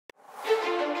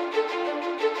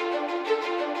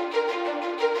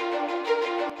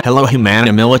Hello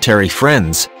VIVA Military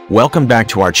friends, welcome back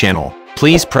to our channel.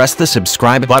 Please press the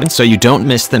subscribe button so you don't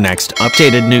miss the next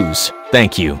updated news.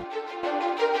 Thank you.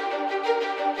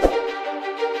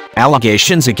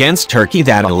 Allegations against Turkey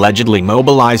that allegedly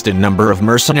mobilized a number of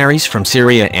mercenaries from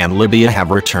Syria and Libya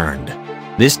have returned.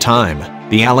 This time,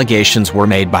 the allegations were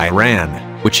made by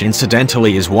Iran, which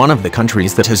incidentally is one of the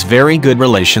countries that has very good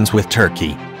relations with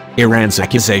Turkey. Iran's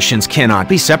accusations cannot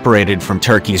be separated from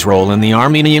Turkey's role in the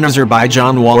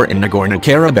Armenian-Azerbaijan War in Nagorno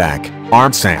Karabakh,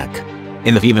 Artsakh.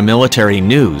 In the VIVA Military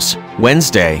news,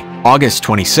 Wednesday, August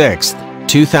 26,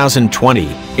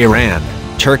 2020, Iran,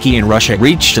 Turkey and Russia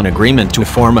reached an agreement to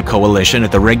form a coalition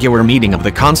at the regular meeting of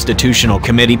the Constitutional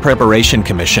Committee Preparation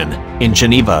Commission in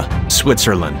Geneva,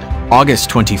 Switzerland, August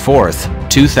 24,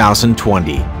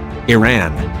 2020.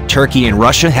 Iran, Turkey and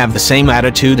Russia have the same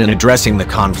attitude in addressing the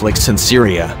conflicts in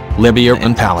Syria, Libya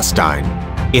and Palestine.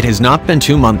 It has not been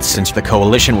 2 months since the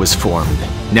coalition was formed.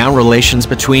 Now relations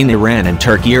between Iran and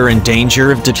Turkey are in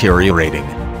danger of deteriorating.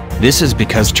 This is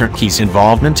because Turkey's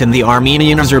involvement in the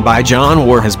Armenian-Azerbaijan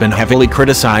War has been heavily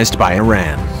criticized by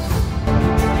Iran.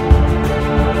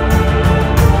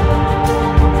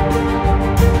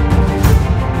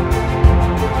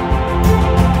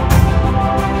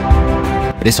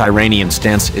 This Iranian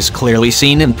stance is clearly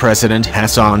seen in President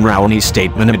Hassan Rouhani's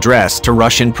statement addressed to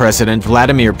Russian President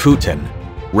Vladimir Putin.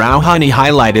 Rouhani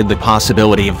highlighted the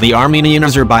possibility of the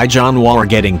Armenian-Azerbaijan War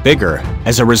getting bigger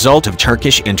as a result of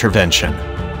Turkish intervention.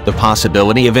 The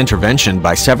possibility of intervention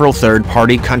by several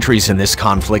third-party countries in this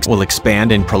conflict will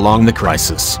expand and prolong the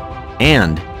crisis.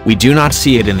 And we do not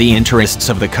see it in the interests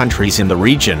of the countries in the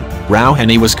region,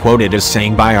 Rouhani was quoted as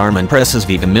saying by Armen Press's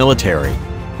VIVA Military.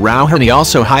 Rouhani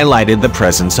also highlighted the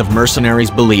presence of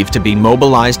mercenaries believed to be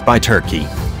mobilized by Turkey.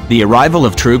 The arrival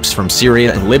of troops from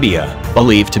Syria and Libya,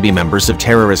 believed to be members of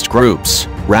terrorist groups,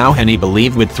 Rouhani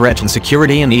believed would threaten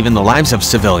security and even the lives of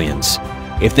civilians.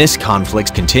 If this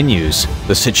conflict continues,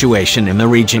 the situation in the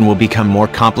region will become more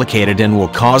complicated and will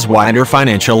cause wider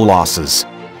financial losses.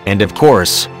 And of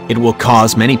course, it will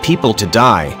cause many people to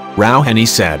die, Rouhani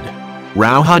said.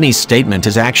 Rouhani's statement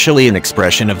is actually an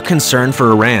expression of concern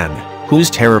for Iran, whose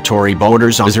territory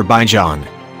borders Azerbaijan.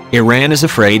 Iran is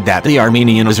afraid that the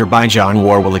Armenian-Azerbaijan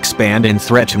War will expand and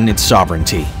threaten its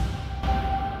sovereignty.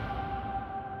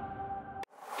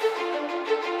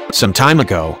 Some time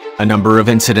ago, a number of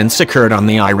incidents occurred on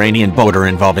the Iranian border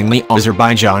involving the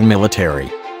Azerbaijan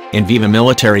military. In VIVA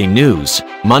Military news,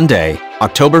 Monday,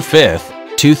 October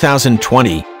 5,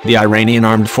 2020, the Iranian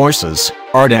Armed Forces,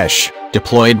 Artsakh,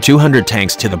 deployed 200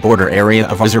 tanks to the border area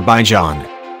of Azerbaijan.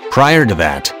 Prior to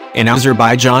that, an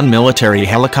Azerbaijan military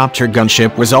helicopter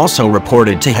gunship was also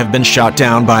reported to have been shot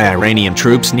down by Iranian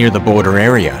troops near the border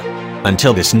area.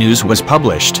 Until this news was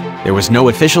published, there was no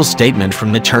official statement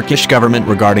from the Turkish government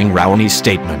regarding Rouhani's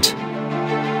statement.